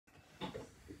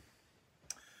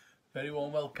Very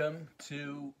warm welcome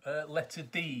to letter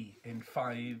D in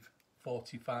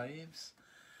 45's.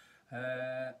 So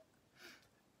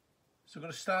we're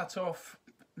going to start off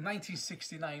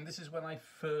 1969. This is when I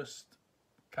first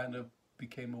kind of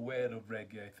became aware of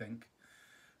reggae, I think.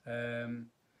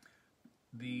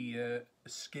 The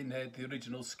Skinhead, the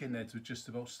original Skinheads were just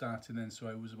about starting then, so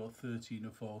I was about 13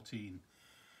 or 14.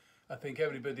 I think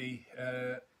everybody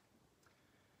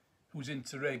who's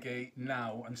into reggae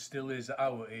now and still is at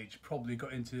our age probably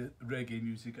got into reggae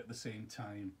music at the same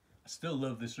time. I still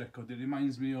love this record. It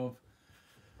reminds me of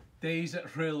days at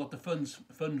Frill at the fun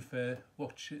fair,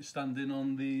 watch it standing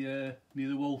on the near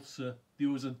the Waltzer. There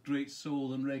was a great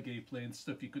soul and reggae playing,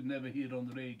 stuff you could never hear on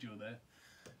the radio there.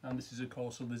 And this is of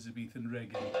course Elizabethan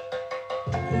reggae.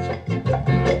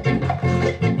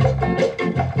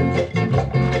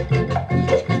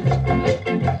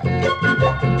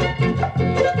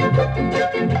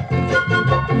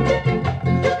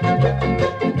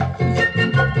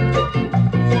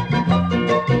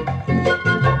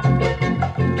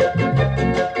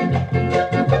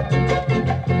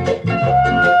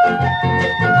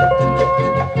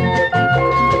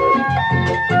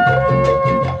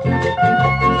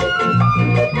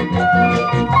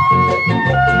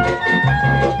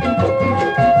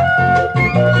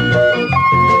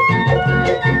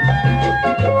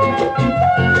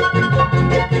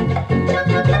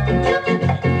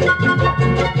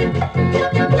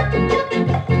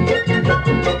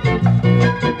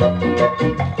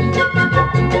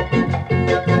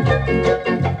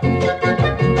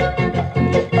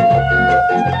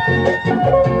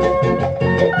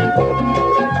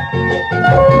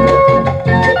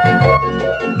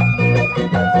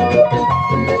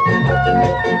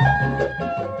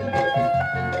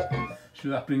 So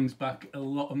that brings back a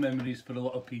lot of memories for a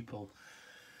lot of people.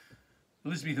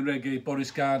 Elizabethan reggae,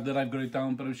 Boris Gardner, I've got it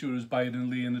down, but I'm sure it was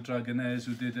Byron Lee and the Dragonaires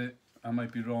who did it. I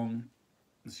might be wrong.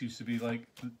 This used to be like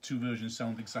the two versions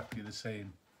sound exactly the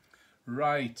same.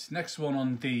 Right, next one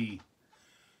on D.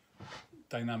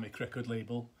 Dynamic record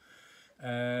label.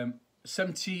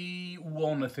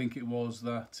 71, I think it was,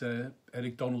 that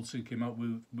Eric Donaldson came out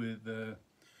with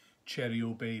Cherry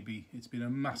O Baby. It's been a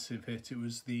massive hit. It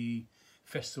was the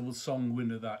festival song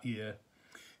winner that year.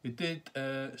 It did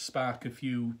spark a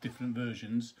few different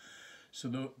versions.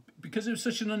 So because it was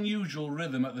such an unusual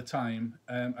rhythm at the time,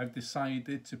 I've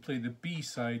decided to play the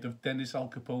B-side of Dennis Al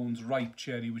Capone's Ripe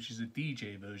Cherry, which is a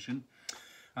DJ version.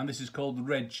 And this is called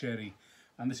Red Cherry.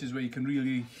 And this is where you can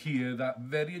really hear that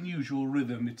very unusual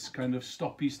rhythm. It's kind of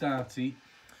stoppy-starty.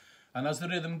 And as the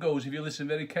rhythm goes, if you listen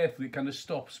very carefully, it kind of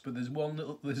stops. But there's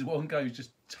one guy who's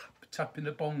just tapping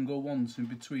a bongo once in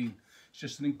between. It's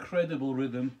just an incredible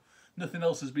rhythm. Nothing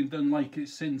else has been done like it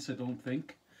since, I don't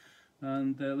think.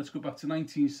 And let's go back to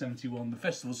 1971, the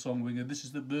festival song winner. This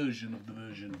is the version of the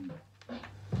version.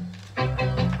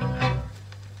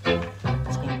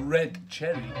 It's called Red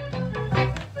Cherry.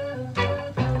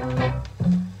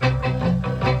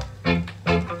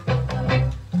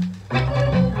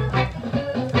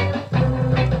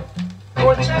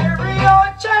 Oh cherry,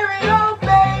 oh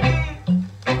baby.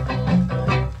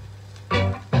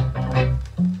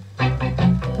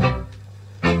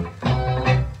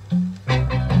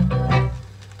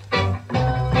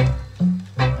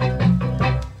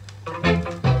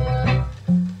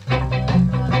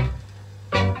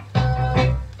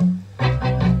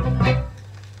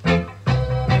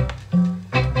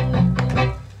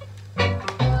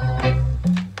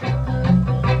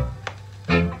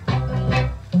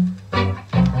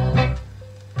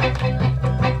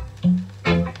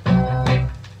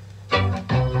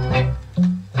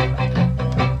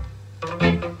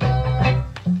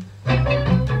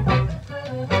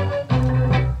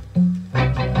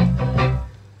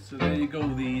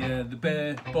 The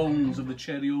bare bones of the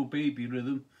Cherry O Baby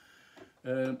rhythm.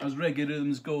 As reggae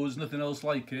rhythms go, there's nothing else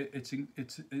like it. It's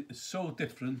so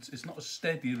different. It's not a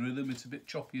steady rhythm. It's a bit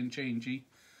choppy and changey.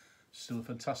 Still a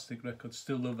fantastic record.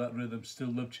 Still love that rhythm.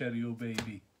 Still love Cherry O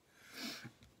Baby.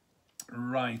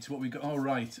 Right, what we got? Oh,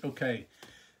 right, okay.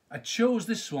 I chose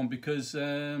this one because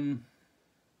it's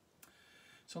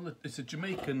a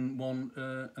Jamaican one,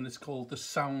 and it's called "The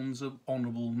Sounds of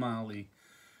Honourable Marley."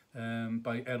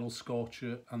 By Errol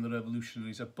Scorcher and the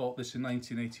Revolutionaries. I bought this in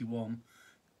 1981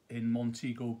 in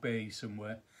Montego Bay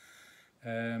somewhere,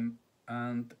 and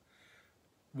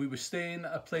we were staying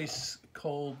at a place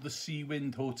called the Sea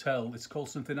Wind Hotel. It's called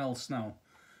something else now,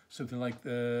 something like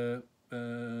the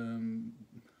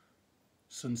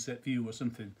Sunset View or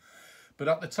something. But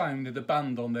at the time, they had a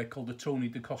band on there called the Tony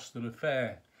DaCosta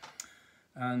Affair.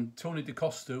 And Tony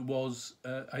DaCosta was,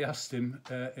 I asked him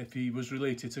if he was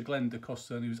related to Glenn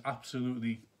DaCosta, and he was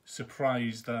absolutely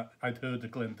surprised that I'd heard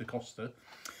of Glenn Costa.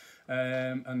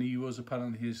 And he was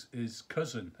apparently his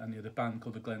cousin, and he had a band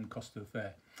called the Glenn Costa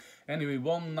Affair. Anyway,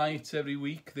 one night every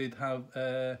week they'd have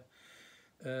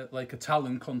like a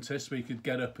talent contest where you could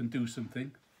get up and do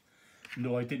something.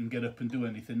 No, I didn't get up and do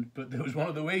anything, but there was one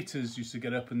of the waiters used to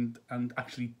get up and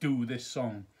actually do this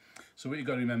song. So what you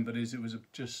got to remember is it was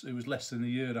less than a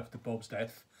year after Bob's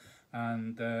death,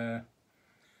 and I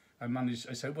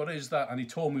said, what is that? And he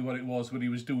told me what it was, what he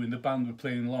was doing. The band were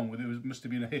playing along with it. Must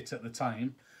have been a hit at the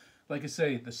time. Like I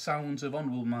say, The Sounds of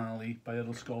Honourable Marley by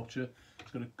Errol Scorcher.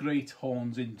 It's got a great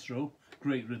horns intro,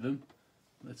 great rhythm.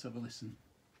 Let's have a listen.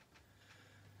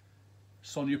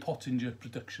 Sonia Pottinger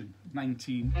production,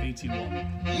 1981.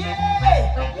 Yeah!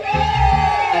 Yeah!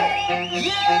 Yeah!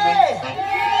 Yeah!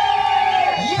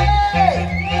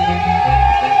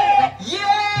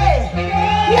 Yeah!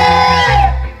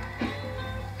 Yeah!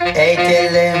 Hey,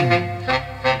 tell them.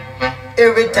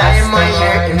 Every time I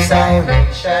hear him sound,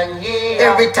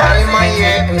 every time I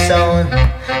hear him sound,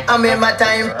 I mean my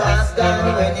time passed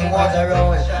gone when he was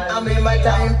around. I mean my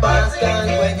time passed gone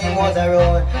when he was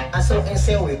around. And so he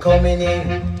say we're coming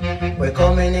in, we're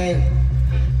coming in.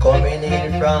 Coming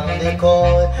in from the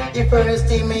cold. The first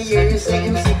thing me hear you say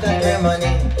him sick of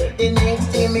Germany. The next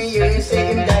thing me hear you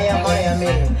say him die of Miami.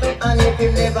 And if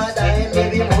him never die,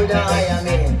 maybe woulda hire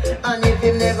me. And if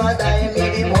him never die,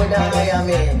 maybe woulda hire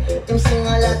me. Him sing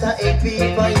a lot of AP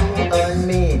for you and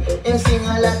me. Him sing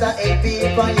a lot of AP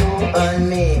for you and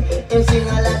me. Him sing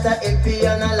a lot of LP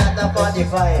and a lot of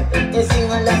 45. Him sing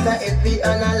a lot of LP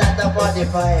and a lot of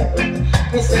 45.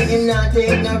 Me say him not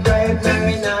take no bribe, nor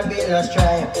he not be no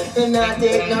stripe. He not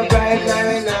take no bribe, nor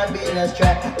he not be no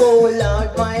stripe. Oh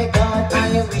Lord, my God,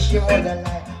 I wish he was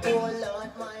alive. Oh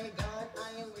Lord, my God,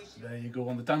 I wish. There you go,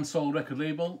 on the dancehall record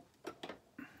label,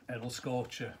 Errol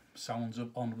Scorcher, Sounds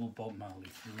of Honourable Bob Marley.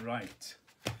 Right.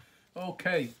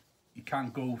 Okay, you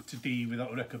can't go to D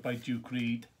without a record by Duke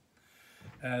Reid.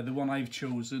 The one I've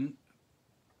chosen,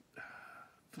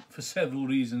 for several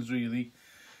reasons really.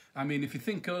 I mean, if you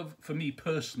think of, for me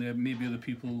personally, maybe other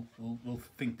people will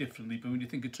think differently, but when you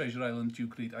think of Treasure Island,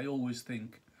 Duke Reid, I always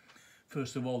think,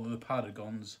 first of all, of the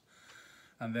Paragons,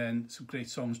 and then some great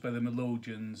songs by the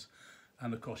Melodians,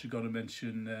 and of course you've got to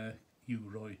mention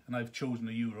U-Roy, and I've chosen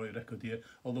a U-Roy record here,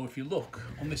 although if you look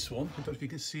on this one, I don't know if you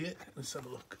can see it, let's have a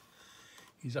look.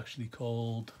 He's actually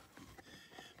called,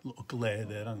 a little glare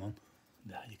there, hang on.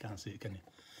 Nah, you can't see it, can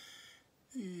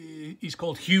you? He's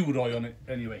called Hugh Roy on it,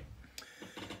 anyway.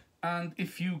 And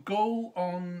if you go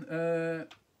on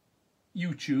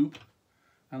YouTube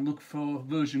and look for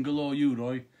Version Galore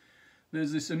U-Roy,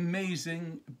 there's this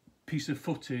amazing piece of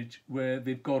footage where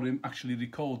they've got him actually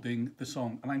recording the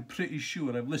song. And I'm pretty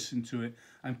sure, I've listened to it,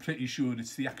 I'm pretty sure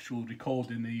it's the actual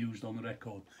recording they used on the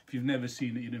record. If you've never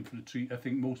seen it, you're in for a treat. I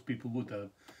think most people would have.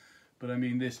 But I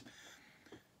mean, this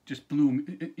just blew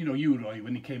me, you know, U-Roy,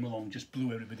 when he came along, just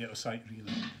blew everybody out of sight,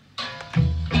 really.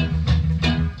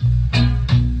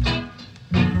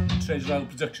 Treasure Island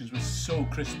Productions was so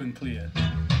crisp and clear.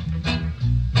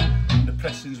 And the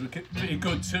pressings were pretty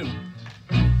good too.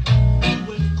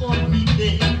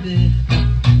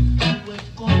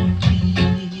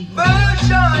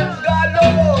 Versions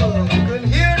galore, you can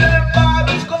hear them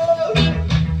Bibles call.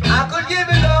 I could give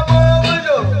it a more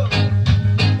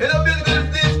in a business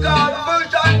this called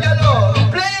Version galore.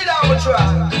 Play it on the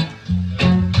track.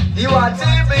 You want to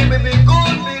see baby be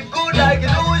good like you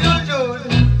know you should.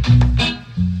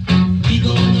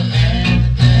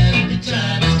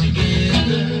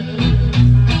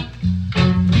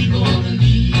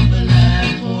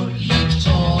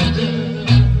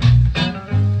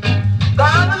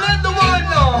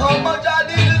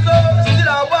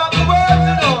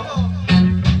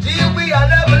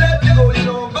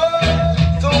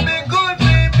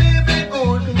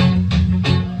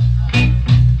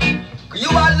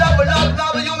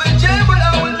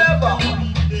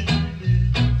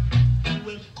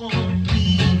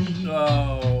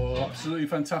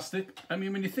 Fantastic. I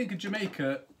mean, when you think of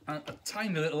Jamaica, a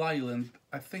tiny little island,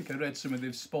 I think I read somewhere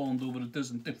they've spawned over a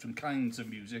dozen different kinds of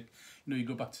music. You know, you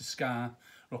go back to ska,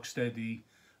 rocksteady,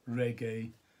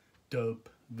 reggae, dub,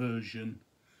 version,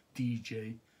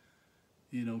 DJ,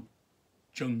 you know,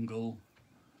 jungle,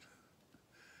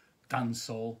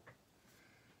 dancehall,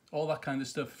 all that kind of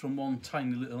stuff from one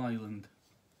tiny little island.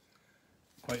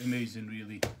 Quite amazing,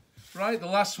 really. Right, the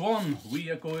last one. We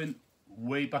are going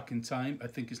way back in time. I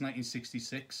think it's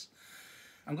 1966.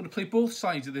 I'm going to play both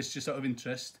sides of this just out of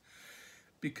interest,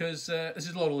 because this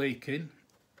is Laurel Aitken.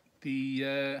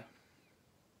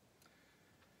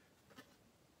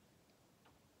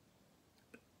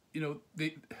 you know,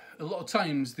 a lot of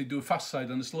times they do a fast side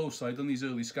and a slow side on these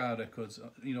early ska records,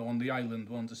 you know, on the island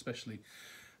ones especially.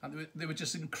 And they were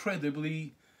just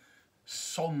incredibly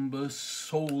somber,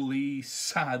 soul-y,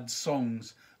 sad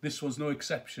songs. This one's no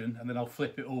exception, and then I'll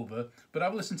flip it over. But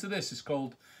have a listen to this. It's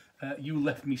called You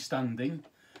Left Me Standing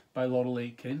by Laurel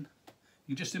Aitken.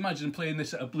 You can just imagine playing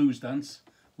this at a blues dance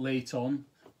late on.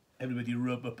 Everybody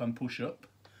rub up and push up,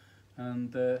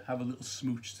 and have a little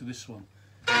smooch to this one.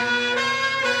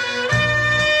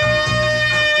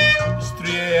 It's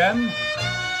 3 AM.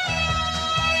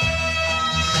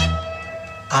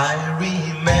 I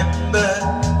remember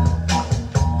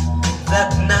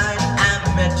that night I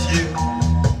met you,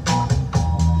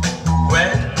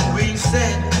 when we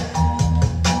said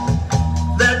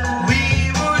that we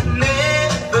would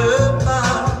never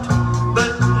part.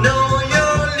 But now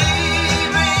you're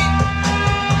leaving,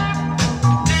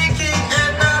 taking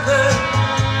another,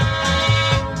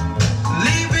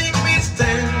 leaving me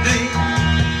standing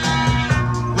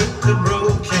with the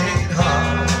broken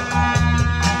heart.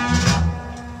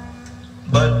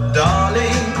 But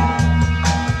darling,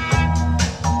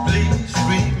 please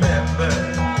remember.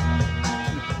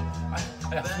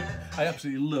 I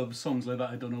absolutely love songs like that.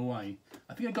 I don't know why.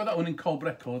 I think I got that one in Cobb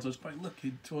Records. I was quite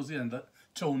lucky towards the end that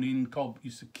Tony and Cobb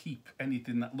used to keep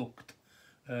anything that looked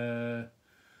like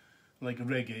a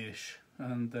reggae-ish,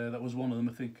 and that was one of them.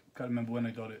 I think, can't remember when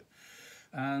I got it.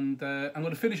 And I'm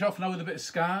going to finish off now with a bit of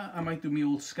ska. I might do my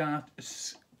old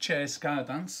chair ska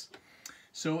dance.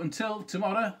 So until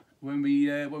tomorrow, when we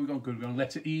what are we going to do? We're going to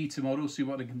Letter E tomorrow. See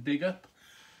what I can dig up.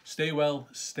 Stay well,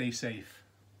 stay safe.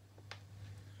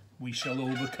 We shall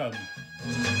overcome.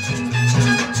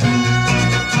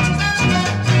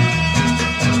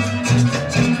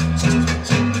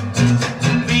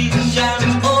 We shall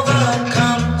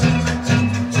overcome.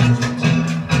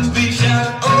 We shall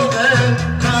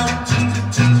overcome.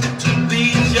 We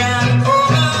shall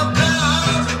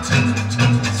overcome.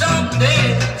 Someday,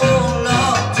 oh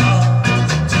Lord.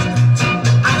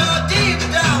 I know deep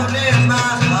down in my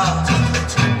heart,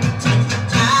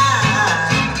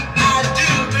 I do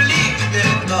believe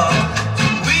that, Lord,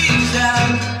 we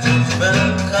shall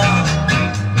overcome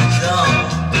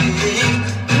someday.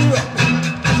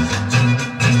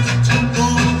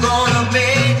 Who's gonna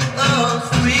make us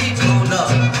free, oh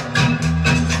Lord?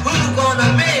 Who's gonna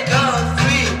make us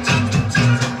free?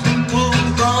 Who's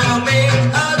gonna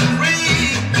make us free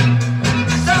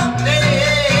someday?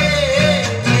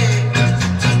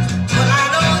 But I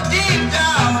know deep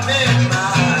down in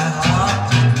my heart,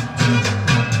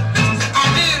 I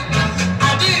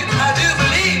do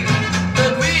believe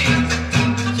that we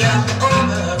shall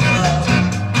overcome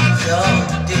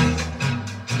someday.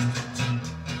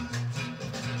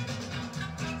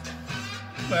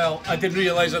 Well, I didn't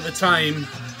realise at the time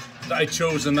that I'd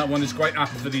chosen that one is quite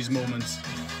apt for these moments.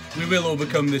 We will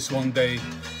overcome this one day.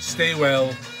 Stay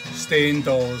well, stay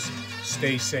indoors,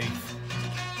 stay safe.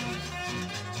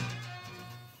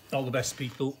 All the best,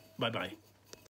 people. Bye-bye.